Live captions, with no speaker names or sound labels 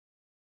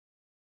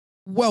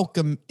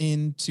Welcome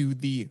into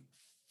the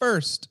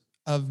first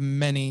of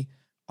many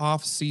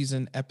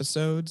off-season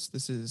episodes.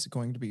 This is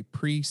going to be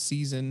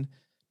pre-season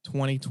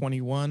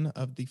 2021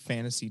 of the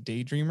Fantasy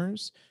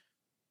Daydreamers.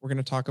 We're going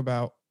to talk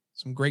about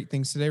some great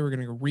things today. We're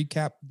going to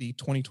recap the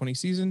 2020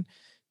 season,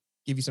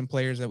 give you some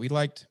players that we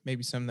liked,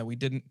 maybe some that we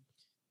didn't,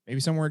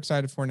 maybe some we're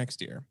excited for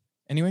next year.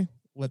 Anyway,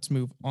 let's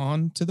move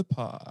on to the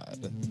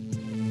pod.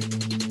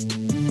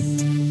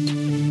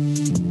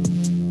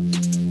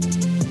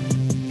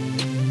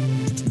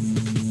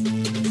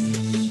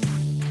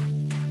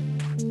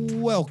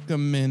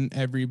 Welcome in,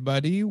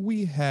 everybody.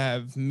 We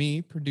have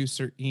me,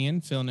 producer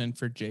Ian, filling in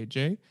for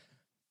JJ,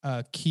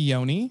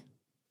 Keone.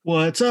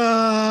 What's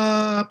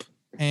up?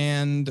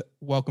 And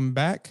welcome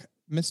back,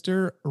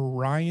 Mr.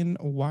 Ryan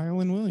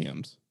Weiland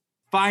Williams.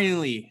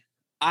 Finally,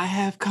 I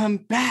have come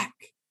back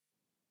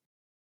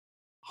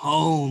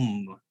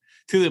home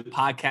to the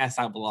podcast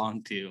I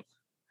belong to.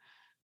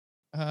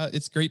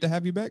 It's great to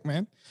have you back,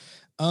 man.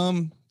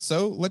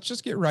 So let's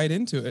just get right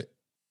into it.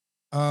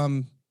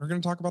 We're going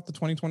to talk about the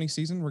 2020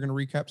 season. We're going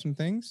to recap some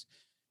things.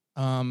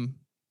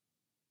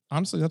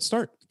 Honestly, let's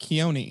start.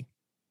 Keone,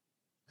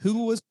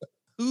 who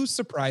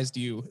surprised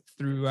you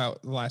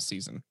throughout the last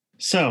season?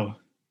 So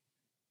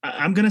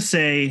I'm going to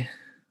say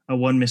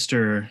one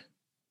Mr.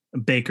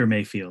 Baker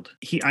Mayfield.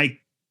 I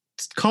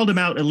called him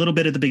out a little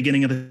bit at the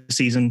beginning of the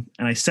season,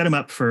 and I set him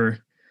up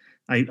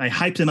I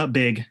hyped him up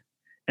big,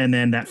 and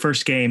then that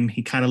first game,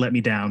 he kind of let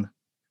me down.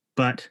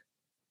 But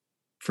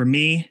for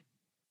me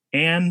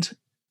and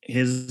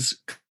his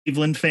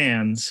Cleveland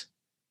fans,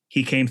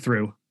 he came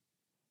through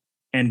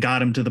and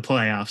got him to the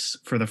playoffs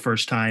for the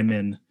first time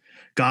in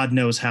God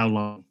knows how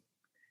long.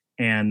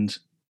 And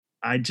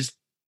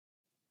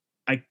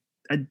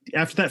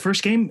after that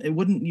first game,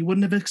 you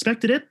wouldn't have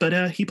expected it,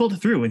 but he pulled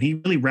it through, and he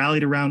really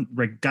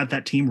got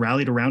that team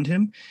rallied around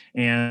him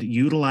and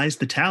utilized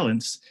the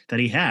talents that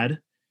he had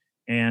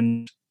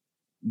and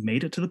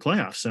made it to the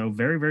playoffs. So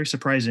very, very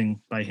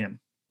surprising by him.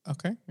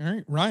 Okay. All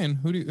right. Ryan,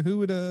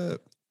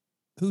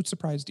 who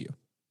surprised you?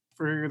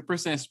 For the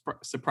person that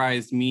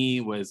surprised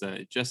me was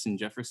Justin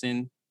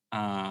Jefferson.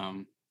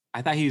 I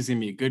thought he was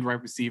going to be a good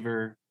wide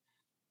receiver.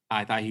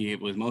 I thought he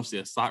was mostly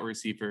a slot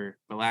receiver,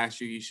 but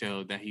last year he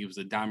showed that he was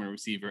a dominant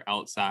receiver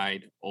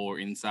outside or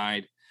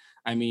inside.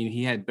 I mean,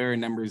 he had better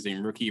numbers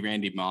than rookie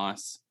Randy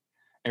Moss,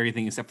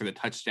 everything except for the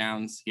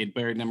touchdowns. He had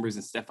better numbers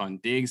than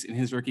Stephon Diggs in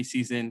his rookie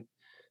season.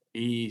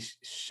 He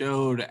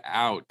showed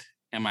out,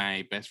 and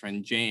my best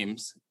friend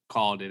James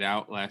called it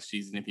out last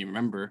season, if you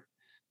remember,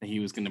 that he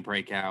was going to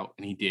break out,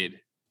 and he did.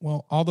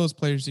 Well, all those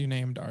players you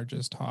named are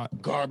just hot.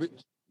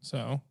 Garbage.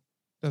 So,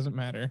 doesn't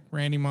matter.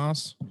 Randy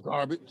Moss.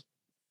 Garbage.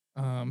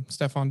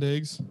 Stephon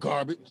Diggs.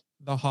 Garbage.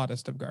 The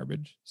hottest of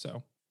garbage.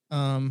 So,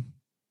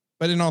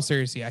 but in all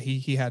seriousness, yeah,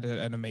 he had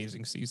an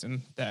amazing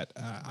season that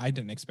I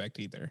didn't expect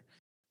either.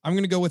 I'm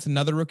going to go with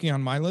another rookie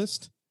on my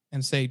list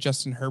and say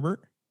Justin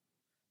Herbert.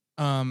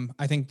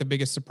 I think the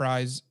biggest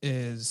surprise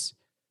is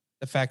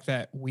the fact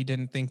that we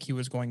didn't think he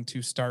was going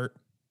to start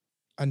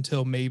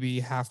until maybe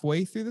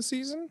halfway through the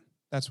season.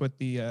 That's what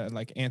the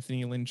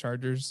Anthony Lynn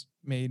Chargers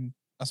made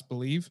us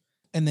believe.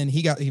 And then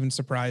he got even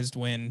surprised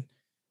when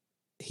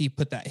he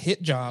put that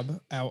hit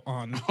job out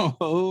on.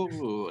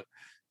 Oh,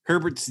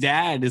 Herbert's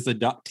dad is a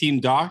team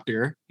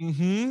doctor.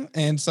 Mm-hmm.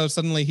 And so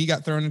suddenly he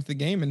got thrown into the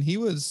game, and he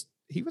was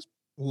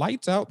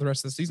lights out the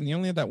rest of the season. He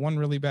only had that one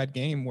really bad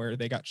game where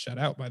they got shut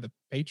out by the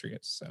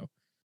Patriots. So,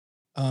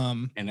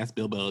 and that's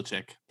Bill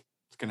Belichick.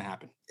 It's going to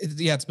happen.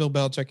 It's Bill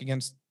Belichick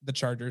against the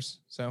Chargers.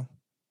 So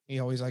he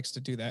always likes to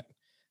do that.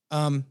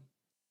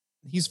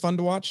 He's fun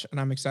to watch, and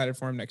I'm excited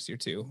for him next year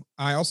too.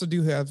 I also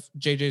do have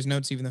JJ's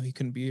notes, even though he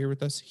couldn't be here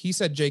with us. He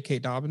said J.K.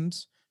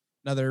 Dobbins,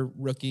 another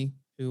rookie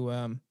who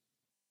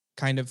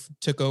kind of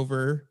took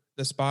over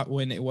the spot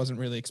when it wasn't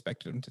really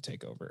expected him to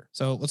take over.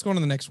 So let's go on to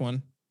the next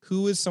one.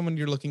 Who is someone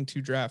you're looking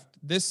to draft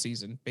this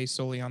season based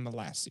solely on the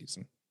last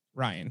season?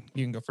 Ryan,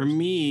 you can go first. For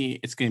me,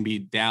 it's going to be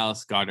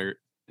Dallas Goedert.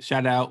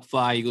 Shout out,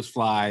 fly, Eagles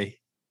fly.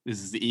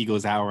 This is the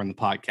Eagles Hour on the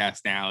podcast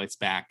now. It's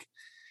back.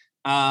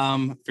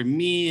 For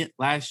me,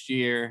 last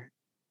year,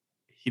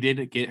 he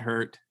did get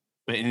hurt,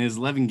 but in his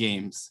 11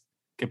 games,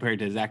 compared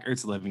to Zach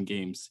Ertz's 11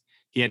 games,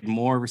 he had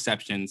more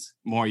receptions,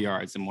 more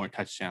yards, and more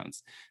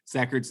touchdowns.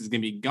 Zach Ertz is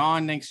going to be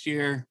gone next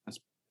year. That's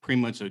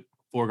pretty much a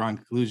foregone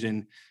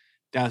conclusion.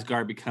 Dallas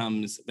Goedert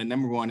becomes the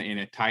number one in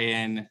a tight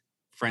end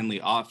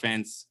friendly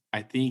offense.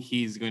 I think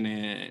he's going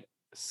to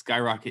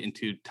skyrocket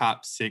into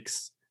top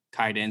 6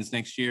 tight ends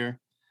next year.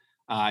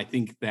 I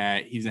think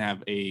that he's going to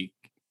have a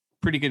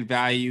pretty good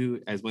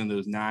value as one of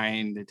those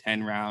 9 to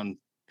 10 round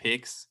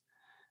picks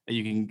that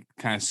you can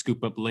kind of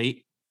scoop up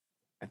late.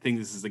 I think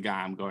this is the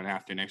guy I'm going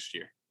after next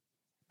year.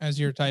 As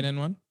your tight end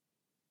one?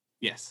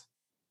 Yes.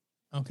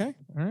 Okay.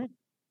 All right.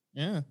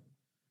 Yeah.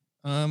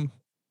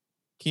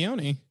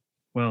 Keone.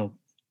 Well,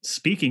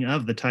 speaking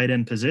of the tight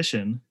end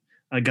position,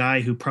 a guy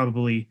who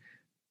probably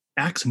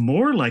acts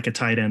more like a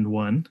tight end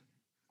one.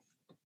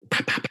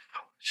 Pow, pow,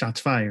 pow. Shots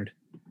fired.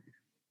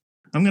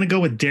 I'm going to go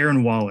with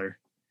Darren Waller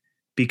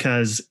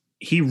because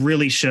he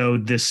really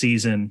showed this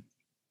season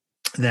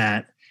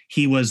that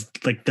he was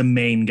like the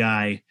main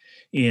guy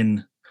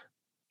in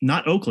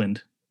not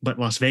Oakland, but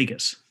Las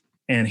Vegas.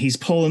 And he's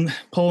pulling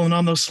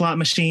on those slot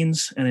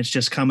machines, and it's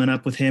just coming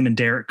up with him and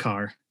Derek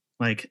Carr.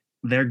 Like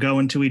they're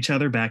going to each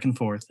other back and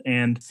forth.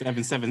 And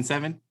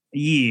 777.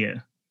 Yeah,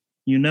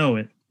 you know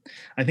it.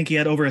 I think he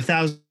had over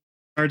 1,000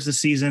 yards this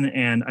season,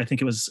 and I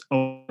think it was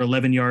over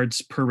 11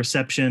 yards per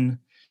reception.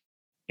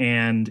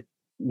 And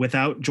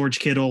without George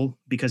Kittle,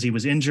 because he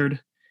was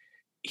injured,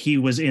 he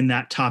was in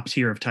that top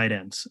tier of tight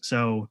ends.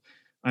 So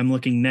I'm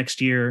looking next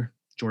year,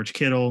 George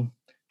Kittle,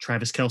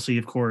 Travis Kelce,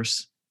 of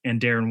course, and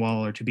Darren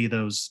Waller to be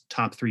those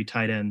top 3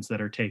 tight ends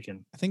that are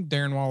taken. I think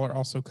Darren Waller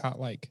also caught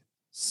like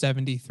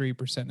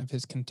 73% of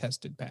his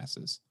contested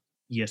passes.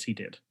 Yes, he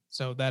did.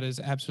 So that is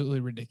absolutely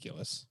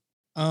ridiculous.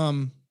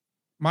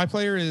 My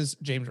player is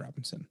James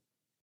Robinson.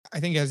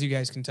 I think, as you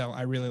guys can tell,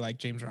 I really like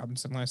James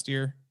Robinson last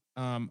year.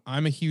 I'm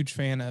a huge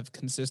fan of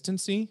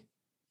consistency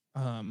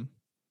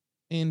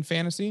in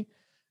fantasy.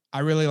 I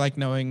really like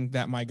knowing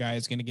that my guy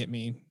is going to get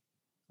me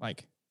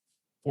like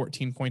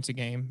 14 points a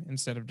game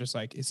instead of just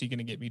like, is he going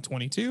to get me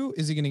 22?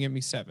 Is he going to get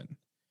me 7?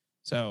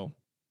 So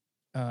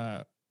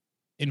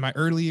in my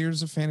early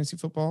years of fantasy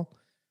football,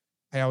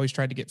 I always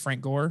tried to get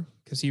Frank Gore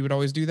because he would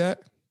always do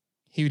that.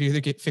 He would either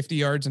get 50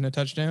 yards and a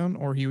touchdown,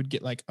 or he would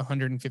get like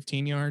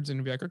 115 yards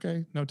and be like,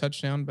 okay, no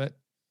touchdown. But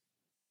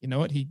you know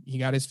what? He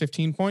got his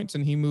 15 points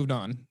and he moved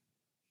on,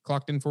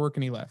 clocked in for work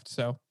and he left.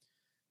 So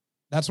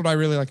that's what I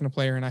really like in a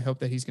player. And I hope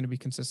that he's going to be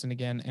consistent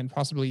again and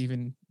possibly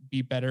even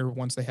be better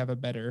once they have a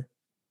better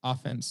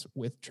offense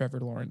with Trevor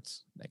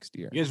Lawrence next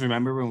year. You guys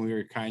remember when we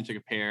were trying to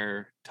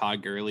compare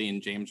Todd Gurley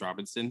and James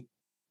Robinson?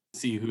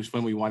 See who's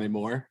one we wanted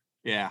more?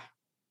 Yeah.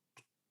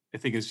 I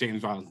think it's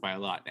James Robinson by a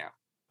lot now.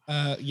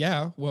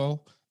 Yeah,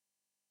 well,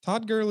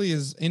 Todd Gurley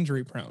is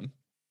injury prone.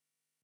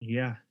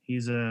 Yeah,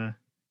 he's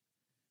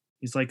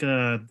like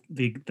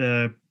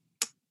the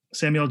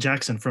Samuel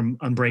Jackson from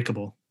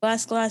Unbreakable.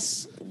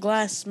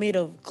 Glass made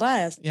of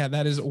glass. Yeah,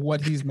 that is what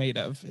he's made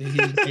of. He's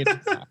made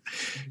of glass.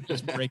 He's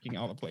just breaking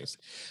all the place.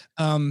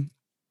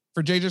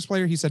 For JJ's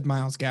player, he said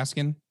Myles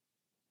Gaskin.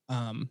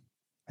 I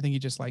think he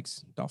just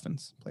likes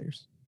Dolphins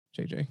players.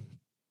 JJ,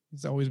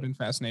 he's always been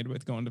fascinated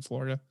with going to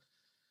Florida.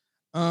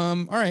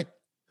 All right.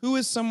 Who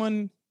is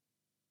someone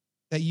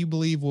that you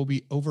believe will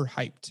be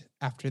overhyped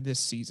after this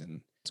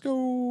season? Let's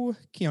go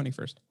Keone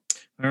first.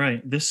 All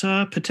right. This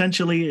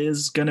potentially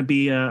is going to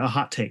be a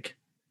hot take.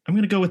 I'm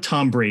going to go with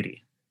Tom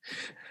Brady.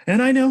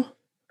 And I know.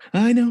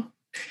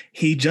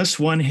 He just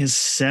won his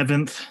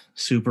 7th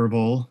Super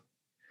Bowl.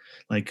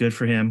 Like, good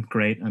for him.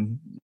 Great.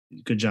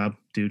 Good job,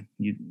 dude.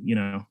 You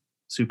know,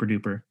 super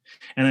duper.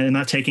 And I'm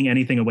not taking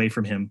anything away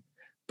from him,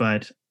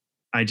 but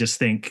I just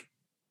think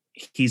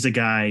he's a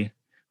guy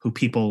who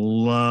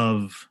people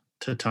love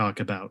to talk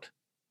about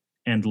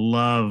and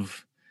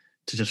love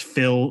to just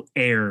fill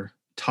air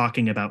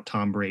talking about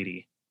Tom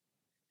Brady.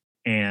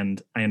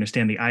 And I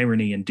understand the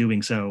irony in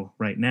doing so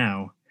right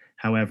now.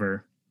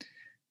 However,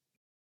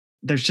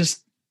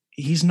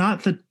 he's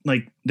not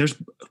there's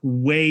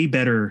way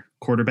better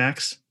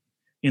quarterbacks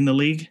in the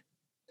league.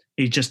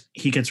 He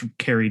gets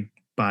carried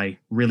by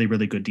really,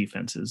 really good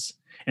defenses.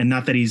 And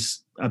not that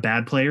he's a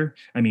bad player.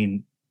 I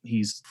mean,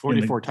 he's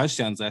 44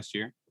 touchdowns last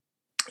year.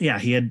 Yeah,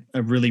 he had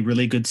a really,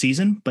 really good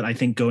season. But I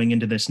think going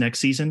into this next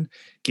season,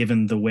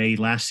 given the way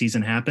last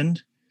season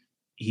happened,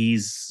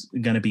 he's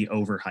going to be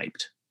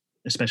overhyped,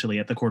 especially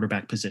at the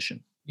quarterback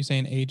position. You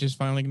saying age is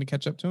finally going to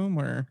catch up to him,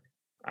 or?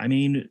 I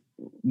mean,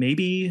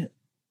 maybe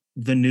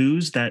the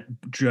news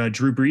that Drew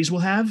Brees will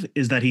have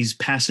is that he's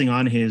passing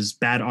on his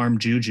bad arm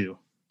juju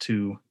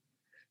to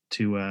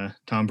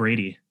Tom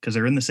Brady because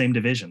they're in the same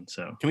division.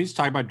 So can we just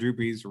talk about Drew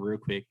Brees real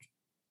quick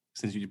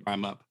since you brought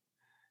him up?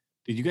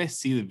 Did you guys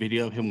see the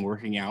video of him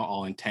working out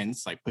all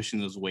intense, like pushing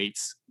those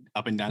weights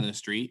up and down the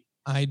street?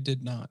 I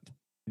did not.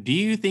 Do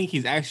you think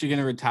he's actually going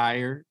to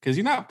retire? Because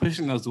you're not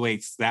pushing those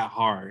weights that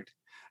hard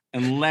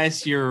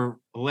unless you're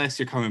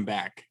coming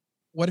back.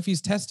 What if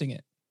he's testing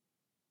it?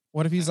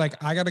 What if he's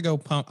like, I got to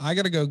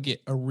go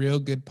get a real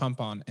good pump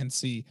on and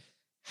see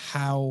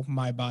how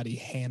my body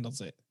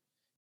handles it.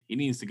 He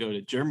needs to go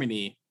to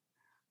Germany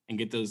and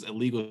get those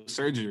illegal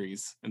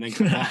surgeries and then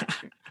come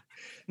back.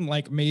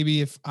 Like, maybe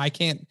if I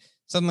can't,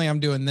 suddenly I'm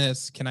doing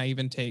this, can I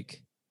even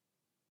take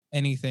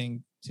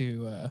anything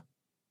to,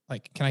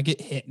 can I get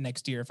hit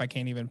next year if I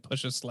can't even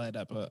push a sled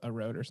up a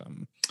road or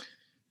something?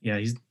 Yeah,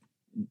 he's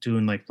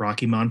doing like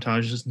Rocky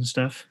montages and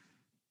stuff.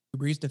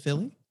 Brees to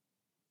Philly?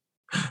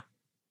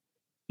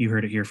 You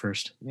heard it here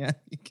first. Yeah,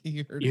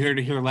 you heard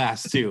it here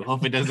last too.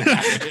 Hope it doesn't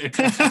happen.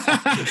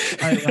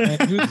 All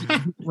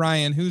right,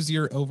 Ryan, who's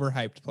your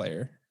overhyped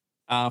player?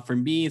 For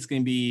me, it's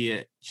going to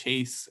be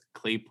Chase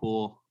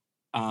Claypool.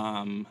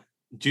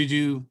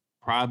 Juju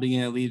probably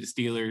going to lead the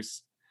Steelers.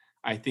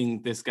 I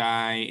think this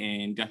guy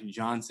and Dustin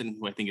Johnson,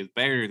 who I think is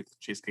better than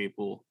Chase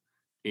Claypool,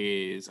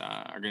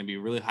 are going to be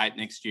really hyped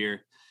next year.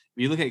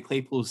 If you look at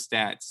Claypool's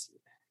stats,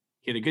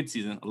 he had a good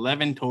season,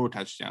 11 total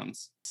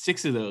touchdowns.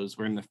 6 of those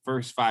were in the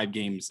first 5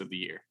 games of the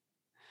year.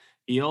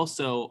 He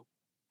also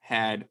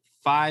had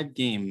 5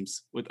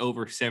 games with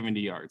over 70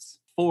 yards.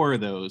 4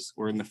 of those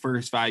were in the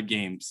first 5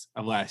 games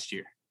of last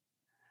year.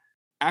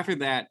 After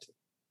that,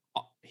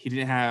 he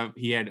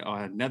had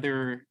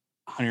another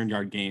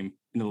 100-yard game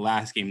in the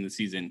last game of the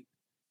season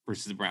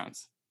versus the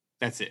Browns.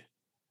 That's it.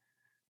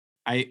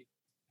 I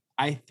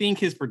think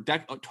his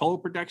total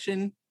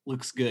production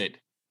looks good.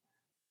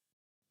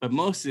 But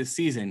most of the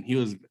season, he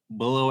was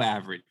below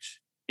average.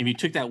 If you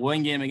took that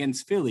one game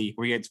against Philly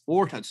where he had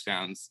 4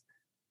 touchdowns,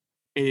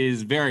 it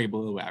is very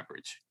below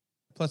average.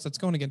 Plus, that's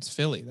going against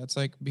Philly. That's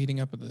like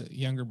beating up the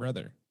younger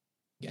brother.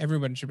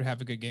 Everyone should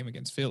have a good game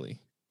against Philly.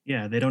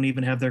 Yeah, they don't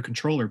even have their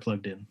controller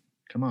plugged in.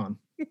 Come on.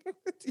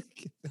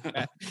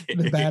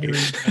 The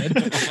battery's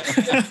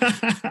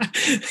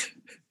dead.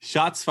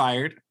 Shots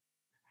fired.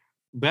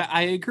 But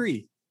I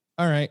agree.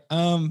 All right.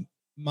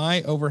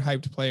 My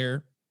overhyped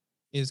player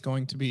is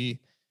going to be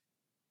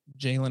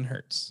Jalen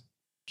Hurts.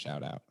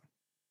 Shout out.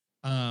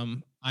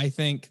 I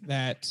think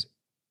that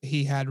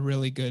he had a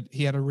really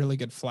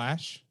good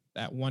flash.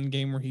 That one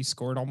game where he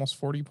scored almost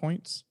 40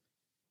 points.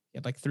 He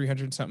had like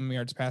 300 something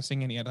yards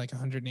passing and he had like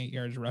 108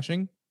 yards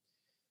rushing.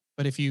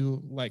 But if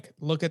you like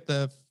look at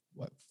the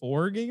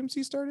 4 games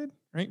he started,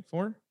 right?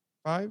 4,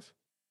 5.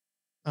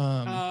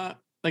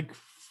 Like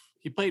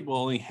he played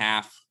only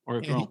half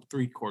or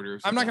 3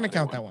 quarters. I'm not going to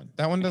count that one.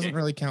 That one doesn't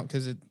really count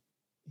because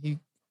he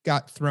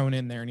got thrown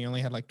in there and he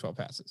only had like 12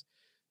 passes.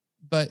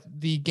 But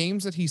the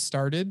games that he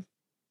started,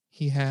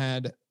 he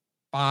had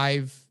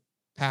 5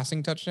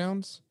 passing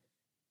touchdowns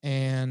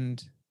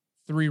and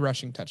 3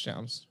 rushing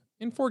touchdowns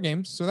in 4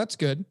 games. So that's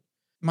good.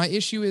 My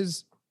issue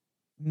is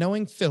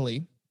knowing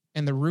Philly,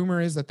 and the rumor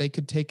is that they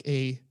could take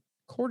a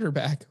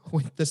quarterback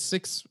with the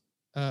 6th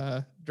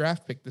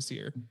draft pick this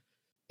year.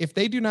 If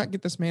they do not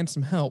get this man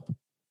some help,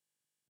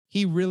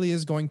 he really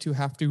is going to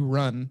have to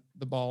run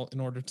the ball in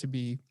order to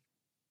be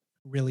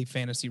really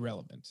fantasy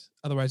relevant.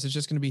 Otherwise, it's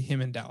just going to be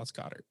him and Dallas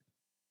Goedert.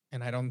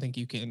 And I don't think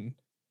you can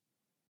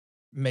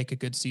make a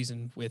good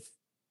season with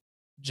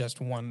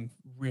just one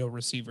real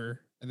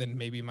receiver and then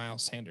maybe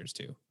Miles Sanders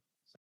too.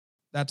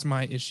 That's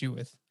my issue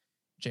with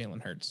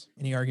Jalen Hurts.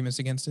 Any arguments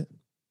against it,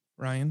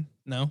 Ryan?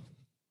 No?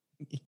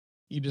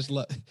 You just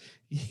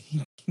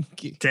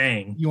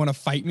Dang. You want to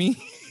fight me?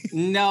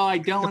 No, I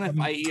don't want to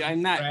fight you.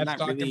 I'm not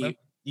really.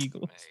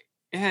 Eagles.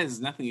 It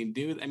has nothing to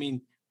do with. I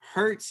mean,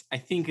 Hurts, I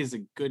think, is a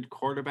good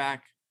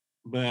quarterback,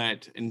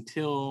 but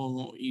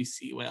until you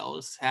see what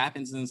else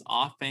happens in his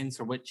offense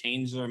or what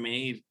changes are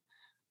made,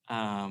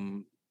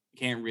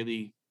 can't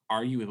really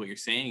argue with what you're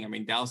saying. I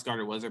mean, Dallas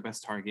Goedert was our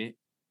best target.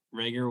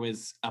 Reagor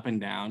was up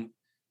and down.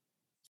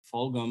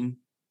 Fulgham,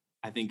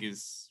 I think,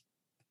 is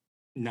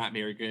not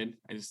very good.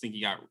 I just think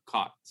he got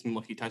caught some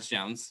lucky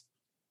touchdowns.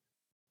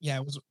 Yeah,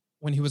 it was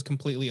when he was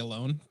completely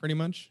alone, pretty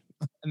much,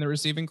 in the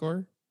receiving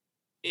core.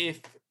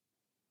 If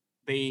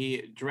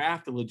they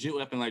draft a legit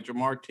weapon like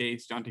Jamar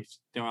Chase,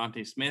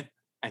 Devontae Smith,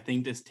 I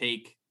think this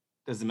take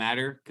doesn't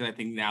matter because I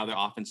think now their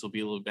offense will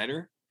be a little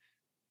better.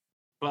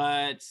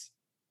 But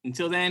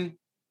until then,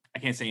 I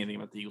can't say anything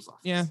about the Eagles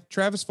offense. Yeah,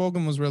 Travis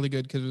Fulgham was really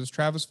good because it was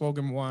Travis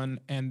Fulgham 1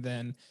 and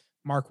then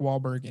Mark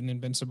Wahlberg in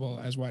Invincible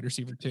as wide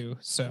receiver 2.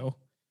 So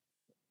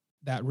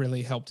that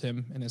really helped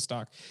him in his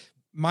stock.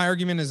 My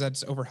argument is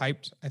that's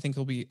overhyped. I think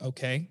he'll be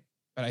okay,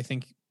 but I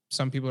think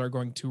some people are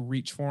going to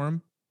reach for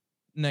him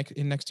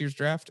in next year's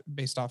draft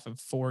based off of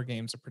 4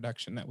 games of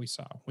production that we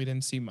saw. We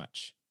didn't see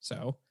much.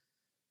 So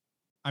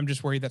I'm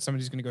just worried that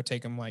somebody's going to go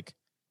take him like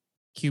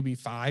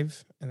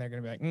QB5 and they're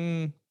going to be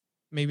like,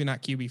 maybe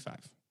not QB5.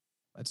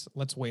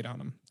 Let's wait on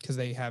him because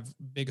they have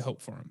big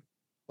hope for him.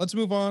 Let's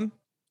move on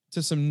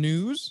to some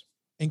news.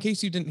 In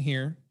case you didn't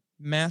hear,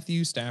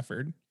 Matthew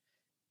Stafford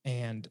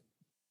and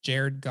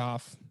Jared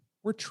Goff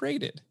were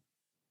traded.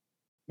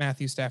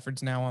 Matthew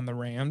Stafford's now on the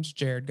Rams.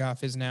 Jared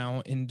Goff is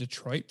now in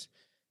Detroit.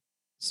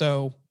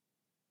 So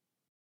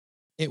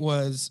it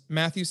was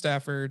Matthew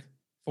Stafford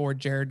for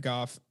Jared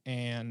Goff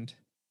and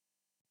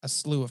a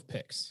slew of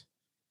picks.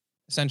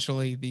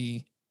 Essentially,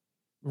 the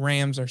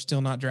Rams are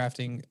still not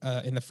drafting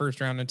in the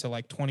first round until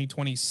like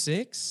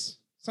 2026,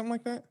 something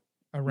like that.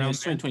 Around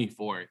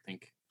 2024, I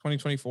think.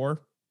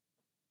 2024,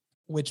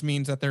 which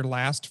means that their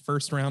last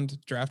first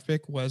round draft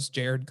pick was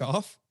Jared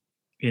Goff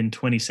in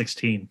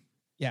 2016.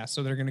 Yeah,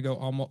 so they're going to go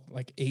almost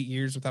like 8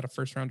 years without a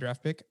first round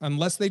draft pick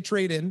unless they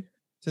trade in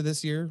to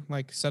this year,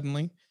 like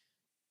suddenly.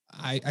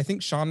 I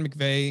think Sean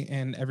McVay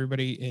and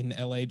everybody in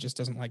LA just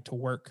doesn't like to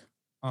work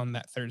on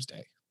that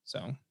Thursday.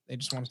 So they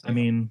just want to. I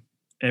mean,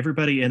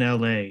 everybody in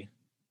LA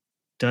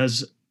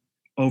does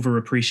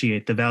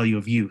overappreciate the value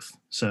of youth.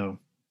 So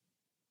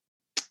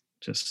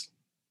just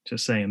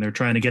saying, they're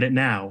trying to get it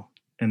now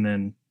and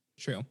then.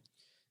 True.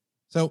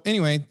 So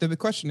anyway, the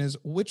question is,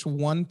 which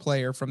one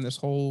player from this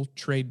whole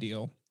trade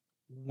deal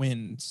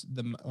wins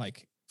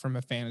from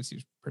a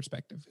fantasy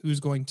perspective? Who's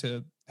going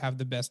to have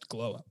the best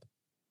glow up?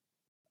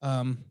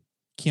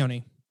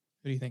 Keone,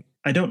 who do you think?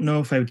 I don't know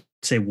if I would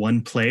say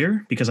one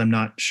player because I'm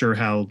not sure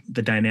how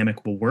the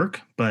dynamic will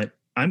work, but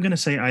I'm going to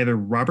say either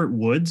Robert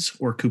Woods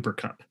or Cooper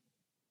Kupp.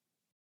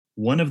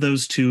 One of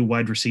those 2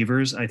 wide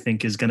receivers, I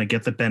think, is going to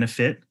get the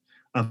benefit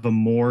of a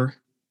more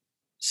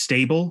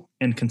stable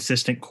and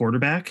consistent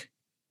quarterback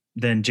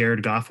than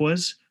Jared Goff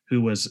was,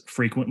 who was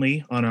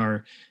frequently on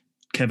our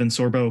Kevin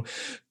Sorbo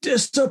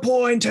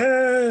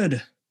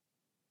disappointed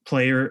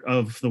player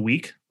of the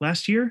week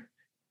last year,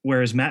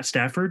 whereas Matt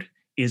Stafford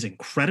is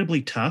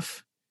incredibly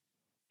tough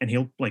and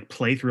he'll like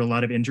play through a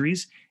lot of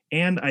injuries.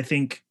 And I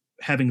think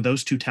having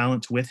those two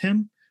talents with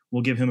him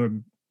will give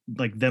him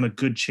them a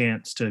good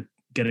chance to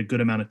get a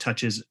good amount of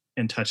touches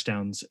and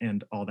touchdowns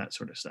and all that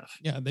sort of stuff.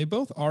 Yeah, they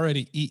both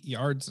already eat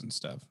yards and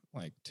stuff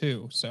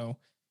too. So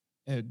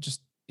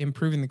just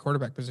improving the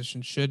quarterback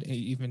position should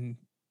even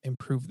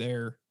improve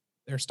their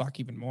stock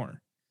even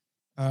more.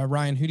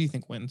 Ryan, who do you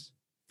think wins?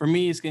 For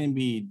me, it's going to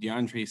be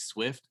DeAndre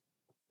Swift.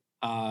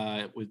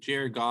 With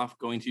Jared Goff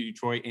going to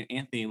Detroit and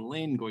Anthony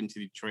Lynn going to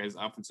Detroit as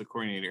offensive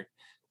coordinator,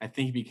 I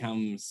think he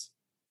becomes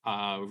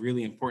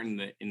really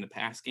important in the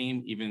pass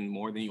game, even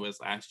more than he was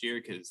last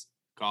year, because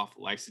Goff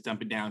likes to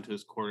dump it down to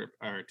his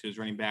to his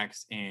running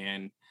backs.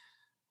 And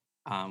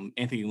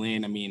Anthony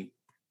Lynn, I mean,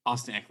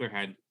 Austin Eckler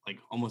had like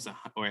almost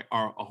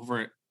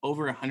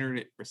over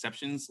 100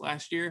 receptions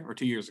last year, or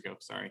 2 years ago.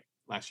 Sorry,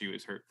 last year he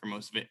was hurt for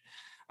most of it.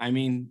 I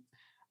mean,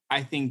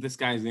 I think this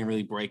guy's going to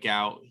really break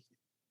out.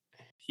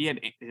 He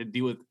had to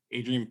deal with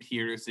Adrian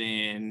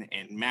Peterson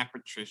and Matt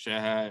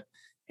Patricia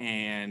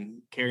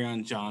and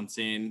Kerryon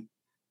Johnson.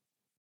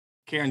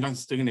 Kerryon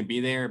Johnson's still going to be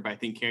there, but I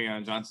think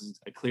Kerryon Johnson's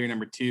a clear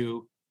number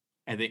 2.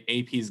 And the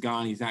AP's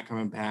gone. He's not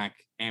coming back.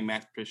 And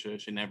Matt Patricia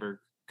should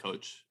never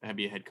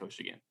be a head coach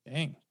again.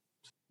 Dang.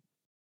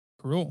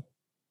 Cruel.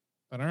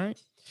 But all right.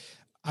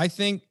 I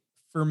think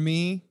for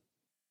me,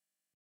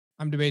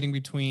 I'm debating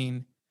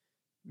between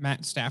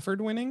Matt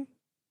Stafford winning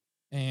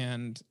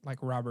and like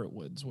Robert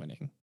Woods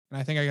winning. And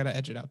I think I got to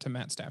edge it out to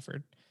Matt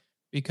Stafford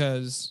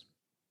because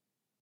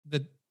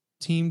the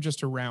team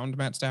just around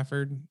Matt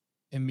Stafford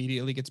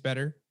immediately gets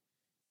better.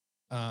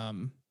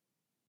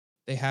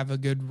 They have a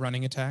good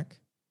running attack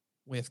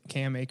with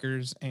Cam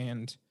Akers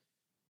and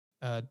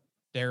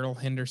Darrell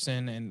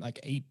Henderson and like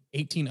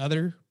 18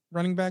 other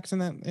running backs in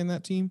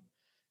that team.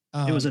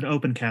 It was an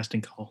open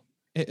casting call.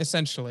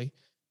 Essentially.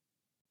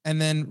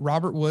 And then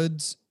Robert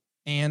Woods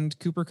and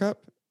Cooper Kupp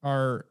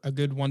are a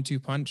good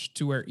 1-2 punch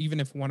to where even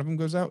if one of them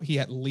goes out, he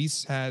at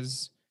least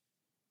has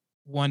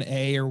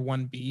 1A or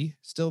 1B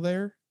still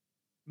there.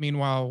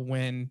 Meanwhile,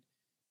 when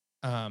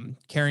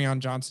Kerryon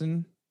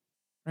Johnson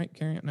went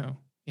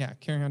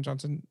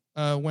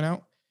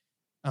out,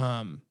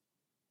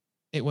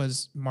 it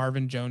was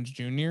Marvin Jones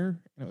Jr. And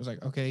it was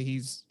like, okay,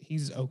 he's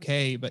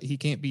okay, but he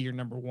can't be your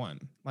number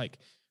 1. Like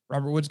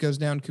Robert Woods goes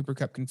down, Cooper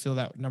Kupp can fill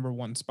that number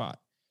 1 spot.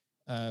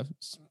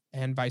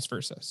 And vice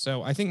versa.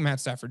 So I think Matt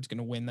Stafford's going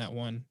to win that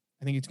one.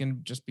 I think it's going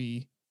to just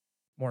be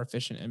more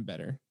efficient and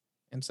better.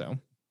 And so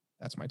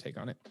that's my take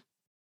on it.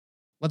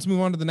 Let's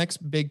move on to the next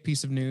big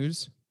piece of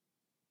news.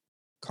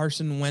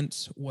 Carson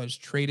Wentz was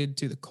traded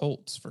to the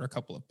Colts for a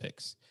couple of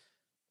picks.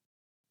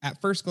 At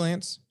first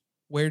glance,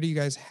 where do you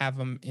guys have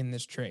him in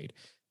this trade?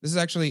 This is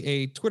actually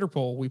a Twitter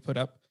poll we put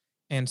up.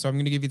 And so I'm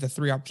going to give you the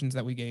 3 options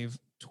that we gave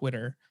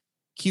Twitter.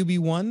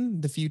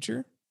 QB1, the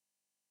future.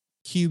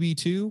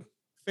 QB2,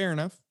 fair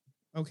enough.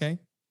 Okay.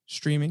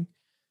 Streaming.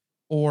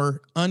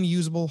 Or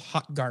unusable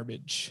hot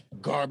garbage.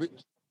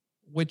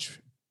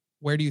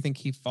 Where do you think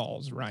he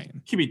falls,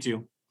 Ryan?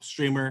 QB2,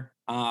 streamer.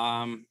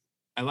 I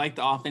like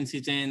the offense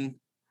he's in.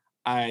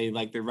 I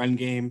like the run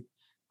game.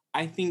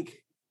 I think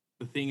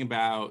the thing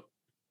about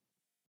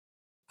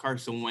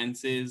Carson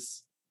Wentz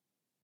is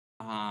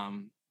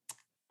I'm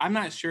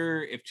not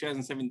sure if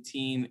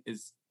 2017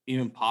 is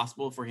even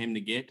possible for him to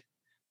get,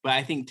 but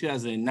I think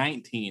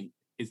 2019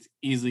 is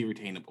easily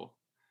retainable.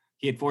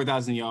 He had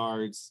 4,000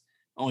 yards,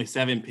 only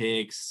 7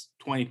 picks,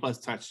 20 plus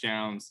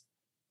touchdowns.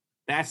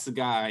 That's the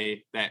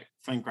guy that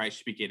Frank Reich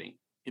should be getting.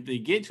 If they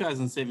get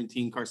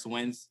 2017 Carson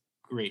Wentz,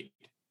 great.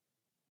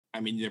 I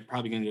mean, they're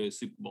probably going to go to the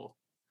Super Bowl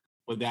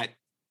with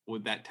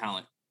that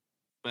talent.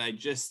 But I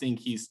just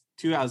think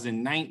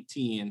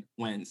 2019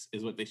 Wentz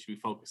is what they should be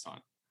focused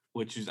on,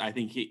 which is I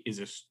think he is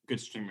a good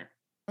streamer.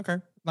 Okay.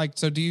 Like,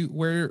 so do you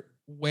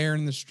where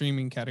in the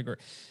streaming category?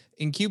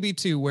 In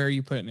QB2, where are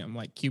you putting him?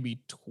 Like QB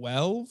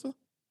 12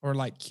 or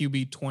like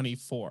QB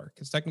 24?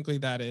 Because technically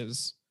that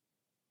is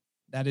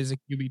a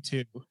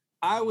QB2.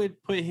 I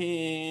would put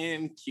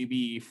him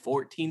QB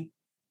 14.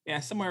 Yeah,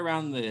 somewhere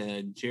around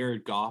the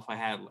Jared Goff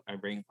I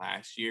ranked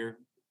last year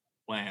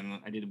when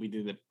we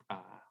did the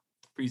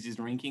preseason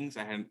rankings.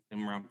 I had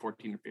him around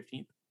 14 or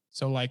 15.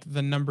 So like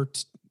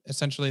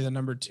essentially the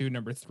number 2,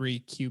 number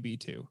 3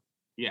 QB2.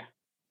 Yeah.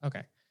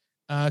 Okay.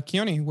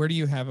 Keone, where do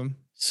you have him?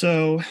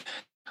 So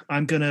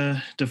I'm going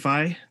to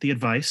defy the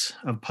advice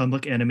of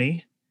Public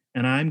Enemy,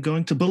 and I'm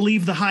going to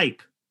believe the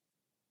hype.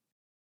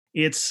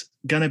 It's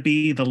going to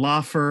be the law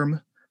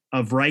firm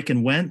of Reich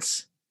and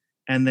Wentz,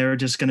 and they're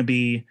just going to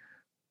be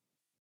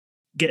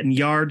getting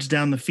yards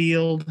down the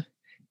field,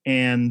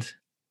 and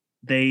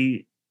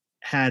they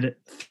had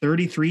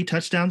 33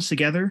 touchdowns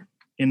together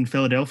in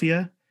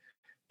Philadelphia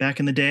back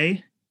in the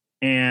day,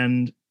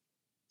 and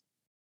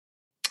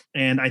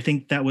I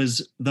think that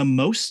was the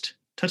most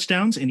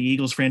touchdowns in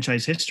Eagles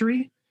franchise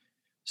history.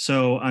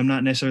 So I'm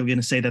not necessarily going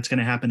to say that's going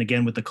to happen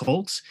again with the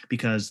Colts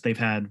because they've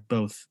had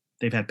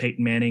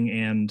Peyton Manning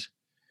and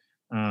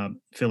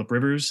Phillip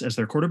Rivers as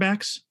their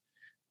quarterbacks,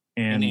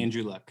 And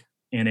Andrew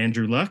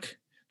Luck.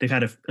 They've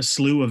had a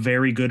slew of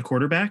very good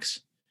quarterbacks.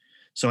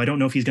 So I don't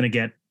know if he's going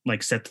to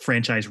set the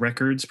franchise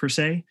records per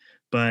se,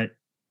 but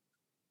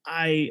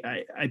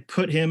I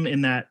put him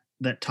in that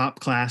top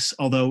class,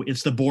 although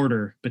it's the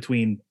border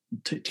between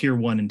tier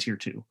 1 and tier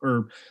 2,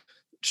 or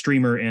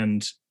streamer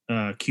and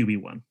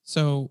QB1.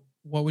 So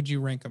what would you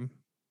rank him?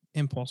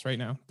 Impulse right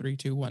now. 3,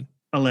 2, 1.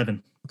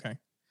 11. Okay.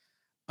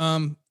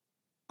 I'm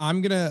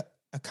gonna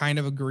kind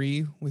of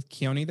agree with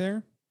Keone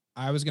there.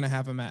 I was gonna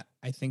have him at,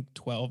 I think,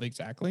 12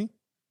 exactly.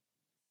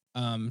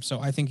 So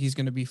I think he's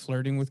gonna be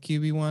flirting with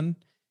QB1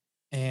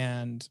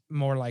 and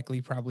more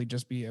likely probably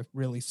just be a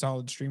really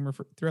solid streamer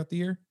throughout the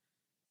year.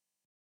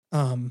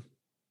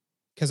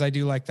 Because I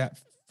do like that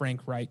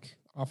Frank Reich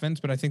offense,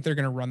 but I think they're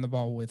gonna run the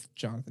ball with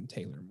Jonathan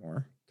Taylor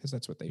more because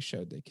that's what they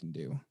showed they can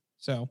do.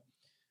 So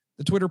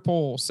the Twitter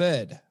poll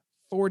said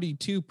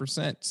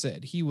 42%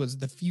 said he was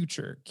the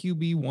future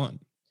QB1.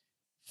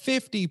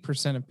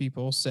 50% of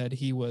people said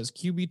he was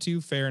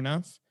QB2, fair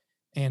enough.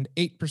 And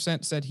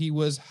 8% said he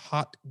was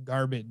hot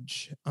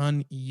garbage,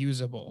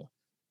 unusable.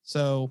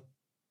 So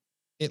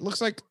it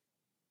looks like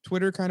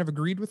Twitter kind of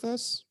agreed with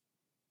us.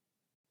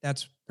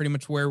 That's pretty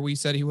much where we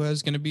said he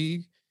was going to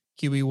be.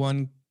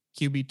 QB1,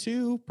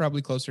 QB2,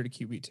 probably closer to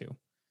QB2.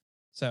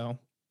 So,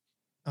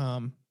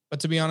 but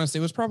to be honest, it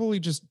was probably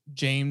just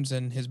James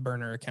and his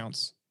burner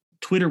accounts.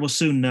 Twitter will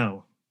soon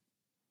know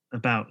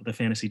about the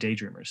Fantasy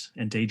Daydreamers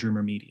and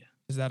Daydreamer Media.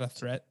 Is that a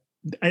threat?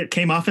 It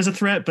came off as a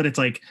threat, but it's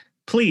like,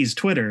 please,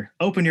 Twitter,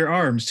 open your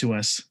arms to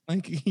us.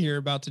 Like you're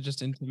about to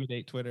just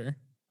intimidate Twitter.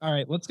 All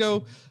right, let's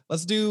go.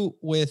 Let's do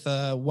with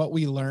what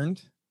we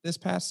learned this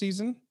past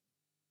season.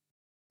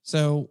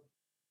 So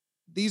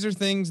these are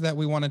things that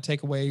we want to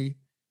take away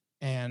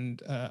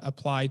and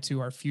apply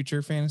to our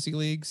future fantasy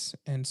leagues.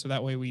 And so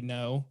that way we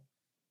know,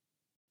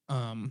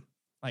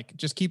 like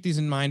just keep these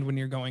in mind when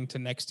you're going to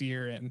next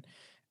year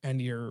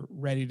and you're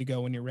ready to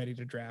go when you're ready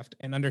to draft,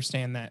 and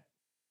understand that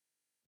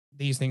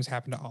these things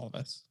happen to all of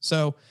us.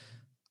 So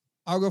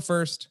I'll go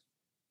first.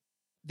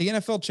 The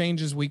NFL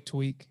changes week to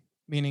week,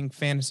 meaning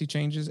fantasy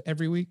changes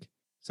every week.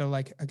 So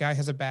like a guy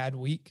has a bad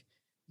week,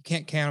 you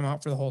can't count him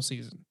out for the whole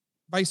season.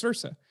 Vice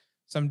versa.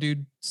 Some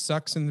dude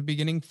sucks in the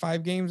beginning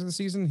 5 games of the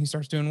season. He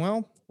starts doing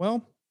well.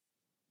 Well,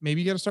 maybe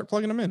you got to start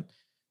plugging him in.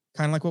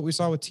 Kind of like what we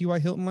saw with T.Y.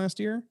 Hilton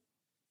last year.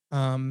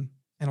 And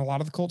a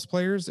lot of the Colts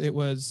players, it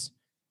was,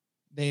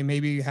 they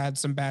maybe had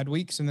some bad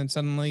weeks and then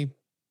suddenly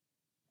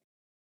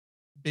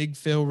Big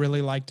Phil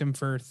really liked him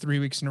for 3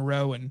 weeks in a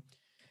row and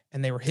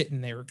they were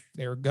hitting, they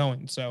were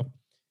going. So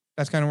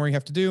that's kind of where you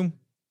have to do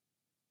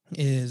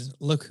is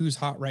look who's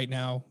hot right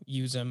now,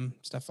 use him,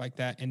 stuff like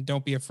that. And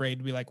don't be afraid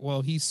to be like,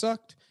 well, he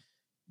sucked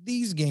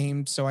these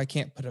games, so I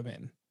can't put him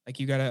in. Like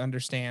you got to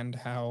understand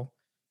how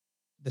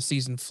the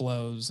season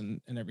flows and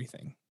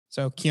everything.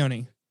 So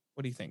Keone,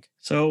 what do you think?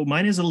 So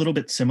mine is a little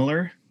bit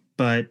similar,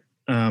 but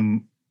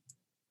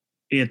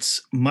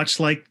it's much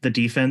like the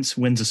defense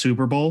wins a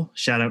Super Bowl.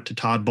 Shout out to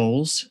Todd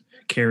Bowles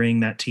carrying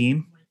that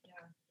team.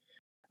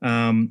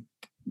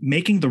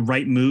 Making the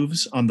right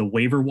moves on the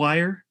waiver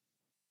wire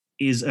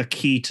is a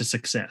key to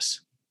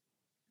success.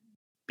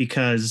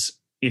 Because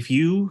if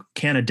you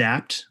can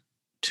adapt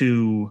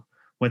to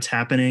what's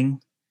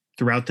happening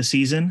throughout the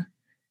season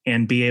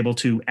and be able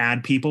to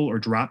add people or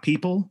drop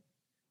people,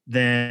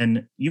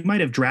 then you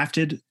might have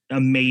drafted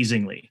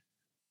amazingly.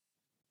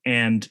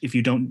 And if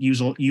you don't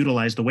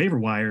utilize the waiver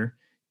wire,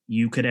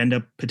 you could end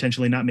up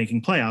potentially not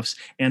making playoffs,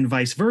 and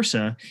vice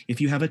versa.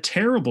 If you have a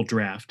terrible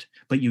draft,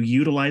 but you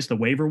utilize the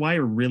waiver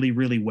wire really,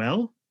 really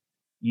well,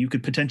 you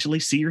could potentially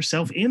see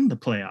yourself in the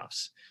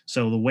playoffs.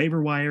 So the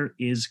waiver wire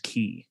is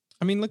key.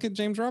 I mean, look at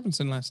James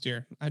Robinson last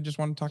year. I just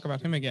want to talk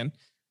about him again.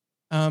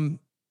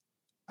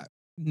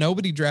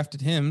 Nobody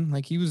drafted him.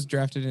 Like he was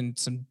drafted in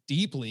some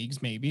deep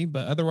leagues maybe,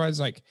 but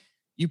otherwise, like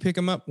you pick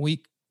him up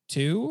week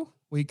 2,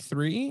 week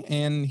 3,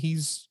 and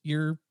he's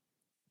your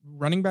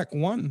running back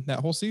 1 that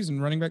whole season,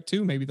 running back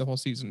 2, maybe the whole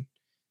season,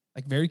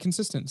 like very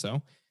consistent.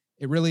 So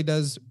it really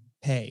does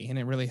pay and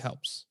it really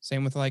helps.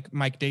 Same with like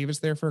Mike Davis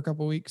there for a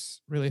couple of weeks,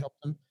 really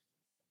helped them.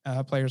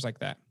 Players like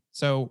that.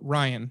 So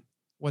Ryan,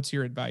 what's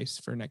your advice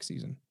for next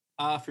season?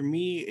 For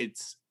me,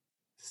 it's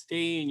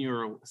stay on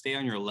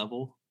your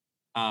level.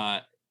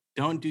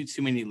 Don't do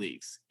too many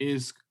leagues. It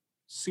is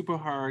super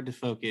hard to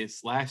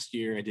focus. Last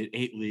year, I did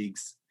 8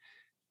 leagues.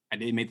 I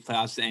didn't make the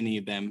playoffs to any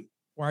of them.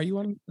 Why are you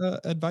on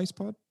advice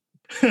pod?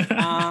 Because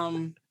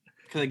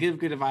I give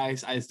good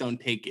advice, I just don't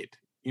take it.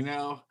 You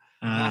know,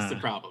 that's the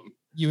problem.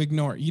 You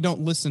ignore. You don't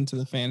listen to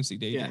the fantasy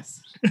data.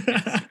 Yes.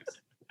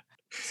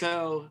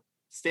 So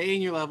stay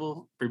in your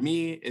level. For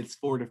me, it's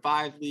 4 to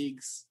 5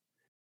 leagues.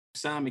 For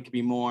some, it could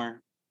be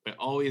more, but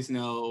always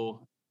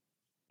know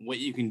what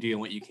you can do and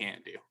what you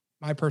can't do.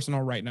 My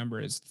personal right number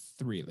is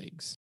 3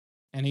 leagues.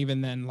 And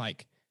even then,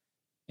 like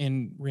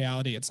in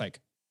reality, it's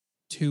like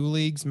 2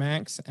 leagues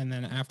max. And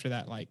then after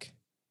that, like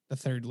the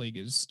third league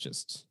is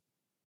just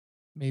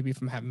maybe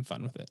if I'm having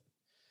fun with it.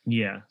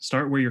 Yeah.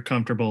 Start where you're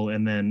comfortable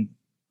and then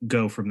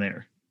go from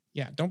there.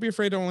 Yeah, don't be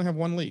afraid to only have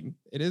one league.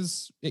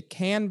 It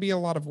can be a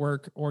lot of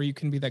work, or you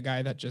can be that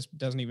guy that just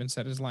doesn't even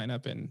set his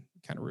lineup and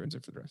kind of ruins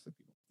it for the rest of the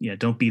people. Yeah,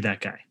 don't be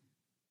that guy.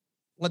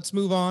 Let's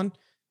move on.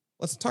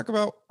 Let's talk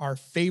about our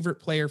favorite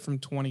player from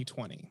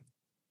 2020.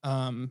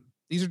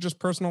 These are just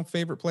personal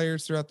favorite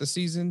players throughout the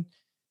season.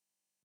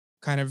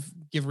 Kind of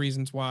give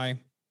reasons why.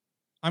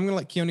 I'm going to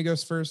let Keone go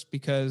first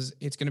because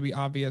it's going to be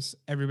obvious.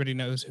 Everybody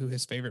knows who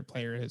his favorite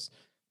player is.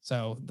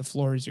 So the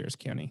floor is yours,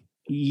 Keone.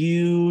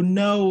 You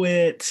know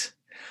it.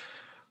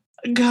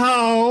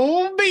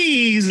 Cole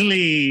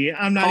Beasley.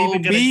 I'm not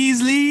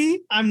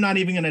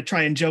even gonna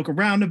try and joke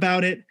around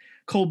about it.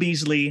 Cole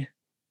Beasley.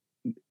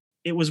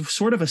 It was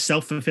sort of a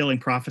self-fulfilling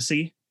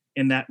prophecy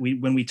in that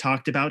when we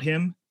talked about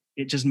him,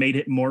 it just made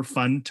it more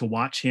fun to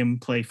watch him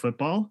play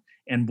football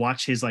and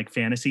watch his like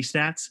fantasy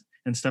stats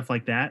and stuff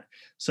like that.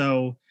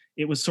 So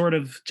it was sort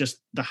of just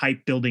the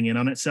hype building in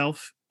on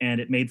itself, and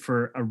it made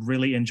for a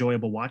really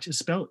enjoyable watch,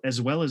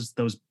 as well as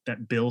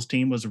that Bills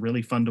team was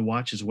really fun to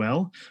watch as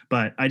well.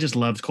 But I just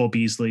loved Cole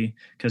Beasley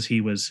because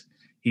he was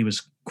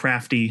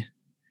crafty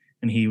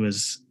and he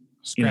was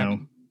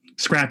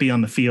scrappy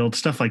on the field,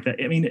 stuff like that.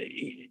 I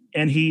mean,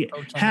 and he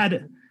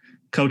had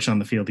coach on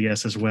the field,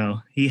 yes, as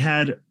well. He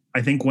had,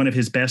 I think, one of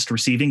his best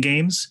receiving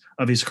games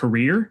of his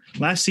career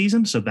last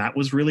season, so that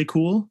was really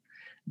cool.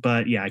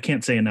 But yeah, I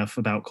can't say enough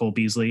about Cole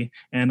Beasley,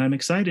 and I'm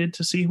excited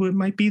to see who it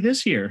might be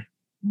this year.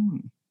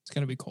 It's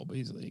going to be Cole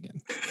Beasley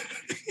again.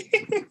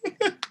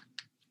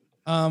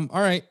 All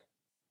right.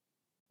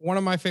 One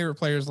of my favorite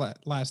players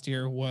last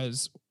year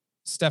was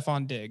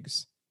Stephon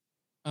Diggs,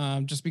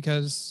 just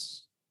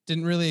because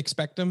didn't really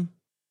expect him.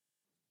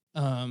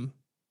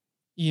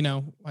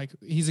 Like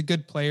he's a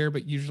good player,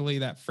 but usually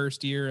that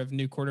first year of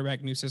new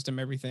quarterback, new system,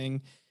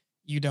 everything,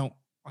 you don't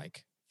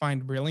like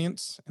find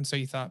brilliance. And so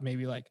you thought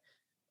maybe like,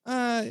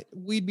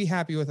 we'd be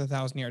happy with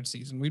 1,000-yard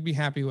season. We'd be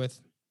happy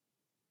with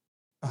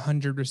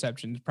 100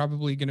 receptions.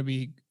 Probably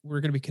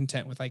we're going to be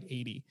content with like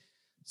 80,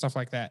 stuff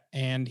like that.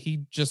 And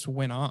he just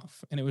went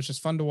off, and it was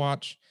just fun to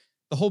watch.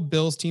 The whole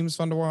Bills team is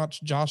fun to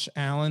watch. Josh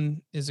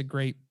Allen is a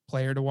great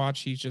player to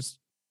watch. He just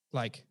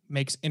like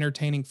makes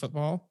entertaining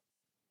football.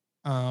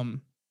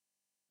 And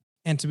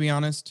to be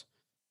honest,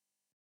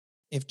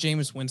 if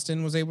Jameis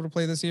Winston was able to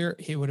play this year,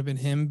 it would have been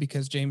him,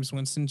 because Jameis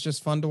Winston's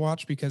just fun to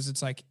watch, because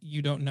it's like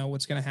you don't know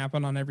what's going to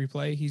happen on every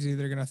play. He's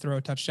either going to throw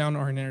a touchdown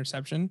or an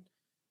interception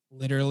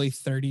literally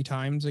 30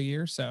 times a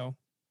year. So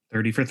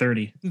 30 for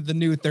 30. The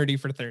new 30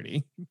 for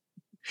 30.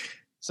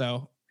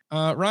 So,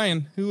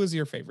 Ryan, who was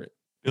your favorite?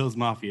 Bills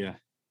Mafia.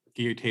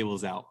 Get your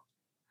tables out.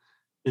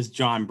 It's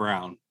John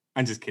Brown.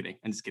 I'm just kidding.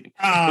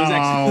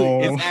 Oh.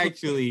 It's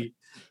actually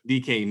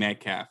DK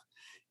Metcalf.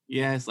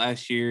 Yes,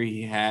 last year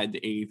he had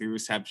 83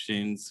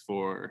 receptions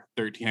for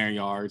 1,300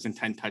 yards and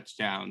 10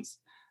 touchdowns.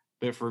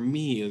 But for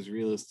me, it was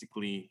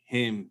realistically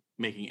him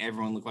making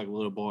everyone look like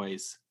little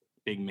boys.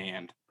 Big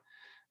man.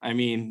 I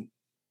mean,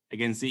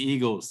 against the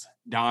Eagles,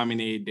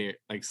 dominated their,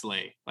 like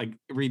Slay. Like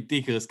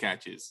ridiculous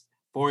catches.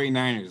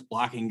 49ers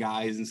blocking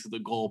guys into the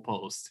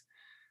goalpost.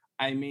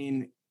 I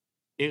mean,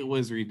 it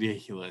was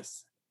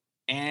ridiculous.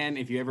 And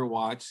if you ever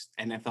watch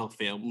NFL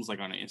films, like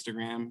on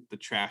Instagram, the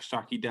trash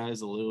talk he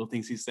does, the little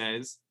things he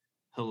says,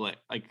 he'll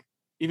like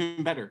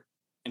even better.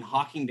 And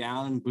hawking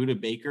down Buda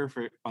Baker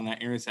on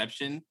that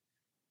interception,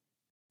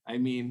 I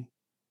mean,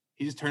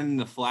 he just turned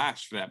into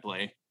Flash for that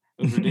play.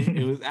 It was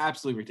it was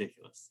absolutely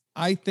ridiculous.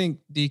 I think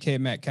DK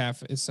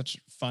Metcalf is such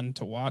fun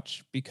to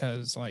watch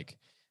because like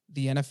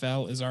the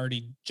NFL is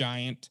already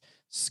giant,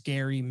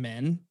 scary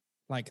men.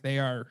 Like they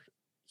are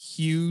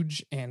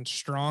huge and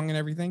strong and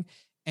everything.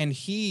 And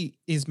he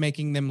is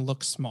making them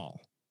look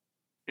small.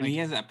 And he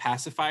has that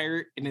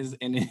pacifier in his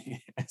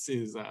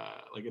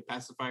like a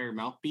pacifier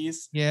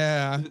mouthpiece.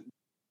 Yeah. Just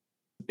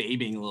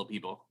babying little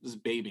people,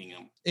 just babying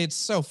them. It's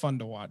so fun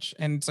to watch.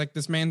 And it's like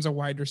this man's a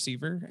wide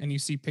receiver, and you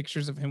see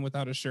pictures of him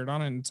without a shirt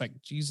on, and it's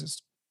like,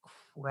 Jesus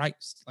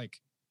Christ. Like,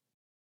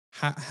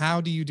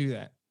 how do you do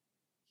that?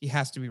 He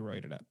has to be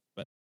roided up,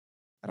 but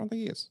I don't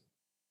think he is.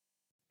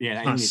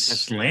 Yeah, not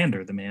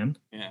slander the man.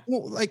 Yeah.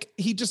 Well, like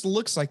he just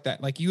looks like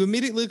that. Like you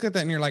immediately look at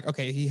that and you're like,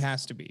 okay, he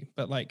has to be.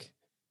 But like,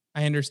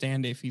 I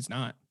understand if he's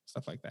not,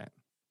 stuff like that.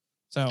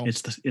 So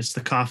it's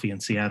the coffee in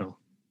Seattle.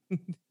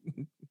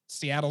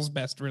 Seattle's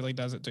best really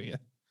does it to you.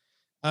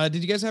 Did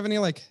you guys have any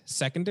like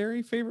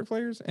secondary favorite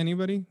players?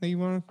 Anybody that you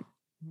want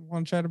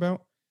to chat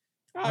about?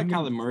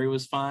 Kyler Murray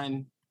was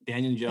fun.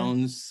 Daniel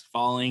Jones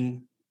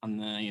falling on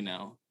the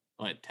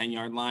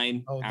 10-yard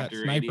line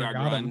after an 80-yard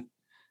run.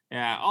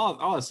 Yeah,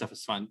 all that stuff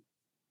is fun.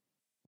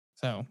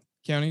 So,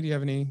 Keone, do you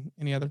have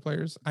any other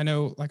players? I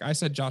know, like I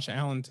said, Josh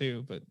Allen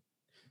too, but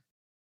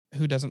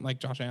who doesn't like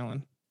Josh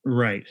Allen?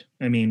 Right.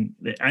 I mean,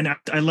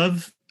 I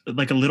love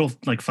like a little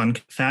like fun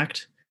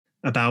fact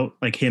about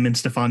like him and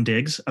Stephon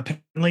Diggs.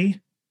 Apparently,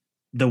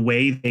 the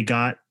way they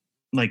got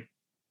like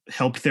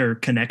helped their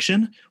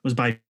connection was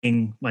by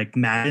being like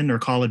Madden or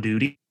Call of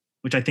Duty,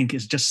 which I think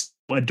is just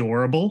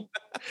adorable.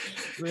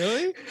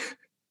 Really?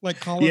 Like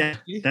Call of Yeah,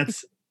 Duty?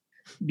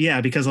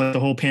 because like the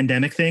whole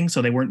pandemic thing,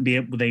 so they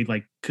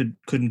like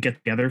couldn't get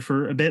together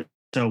for a bit.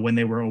 So when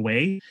they were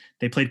away,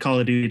 they played Call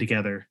of Duty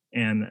together,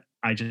 and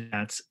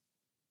that's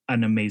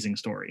an amazing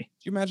story.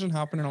 Do you imagine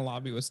hopping in a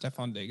lobby with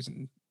Stefan Diggs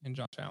and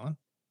Josh Allen?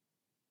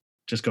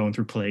 Just going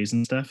through plays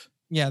and stuff.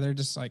 Yeah, they're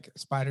just like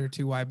spider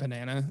 2Y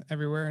banana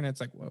everywhere, and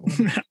it's like, what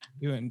are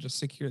you doing? Just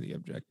secure the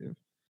objective.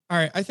 All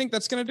right, I think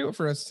that's gonna do it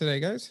for us today,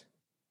 guys.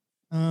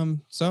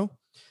 So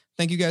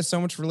thank you guys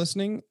so much for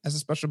listening. As a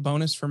special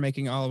bonus for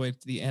making all the way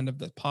to the end of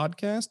the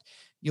podcast,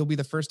 you'll be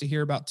the first to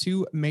hear about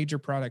 2 major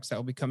products that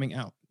will be coming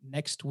out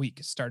next week,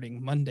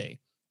 starting Monday,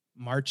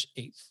 March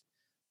 8th.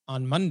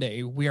 On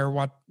Monday, we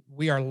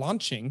are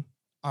launching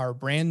our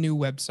brand new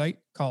website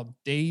called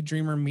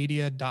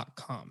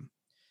daydreamermedia.com.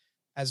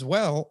 As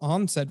well,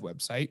 on said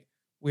website,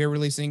 we are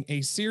releasing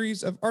a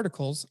series of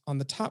articles on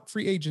the top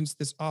free agents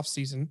this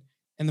offseason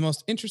and the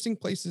most interesting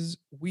places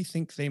we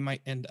think they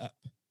might end up.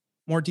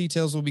 More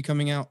details will be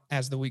coming out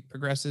as the week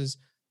progresses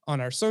on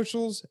our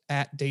socials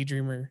at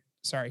day_dreamer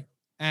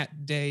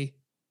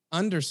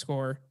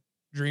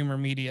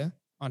media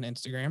on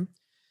Instagram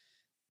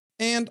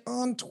and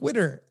on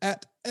Twitter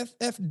at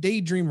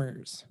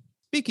 @FFDaydreamers.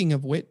 Speaking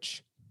of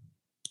which,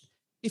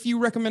 if you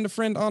recommend a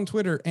friend on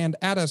Twitter and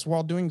add us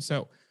while doing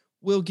so,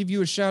 we'll give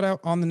you a shout out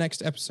on the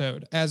next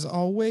episode. As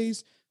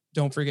always,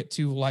 don't forget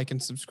to like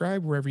and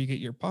subscribe wherever you get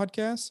your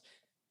podcasts.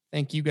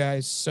 Thank you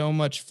guys so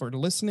much for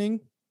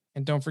listening.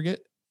 And don't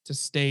forget to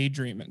stay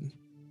dreaming.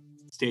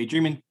 Stay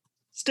dreaming.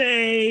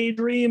 Stay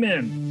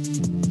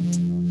dreaming.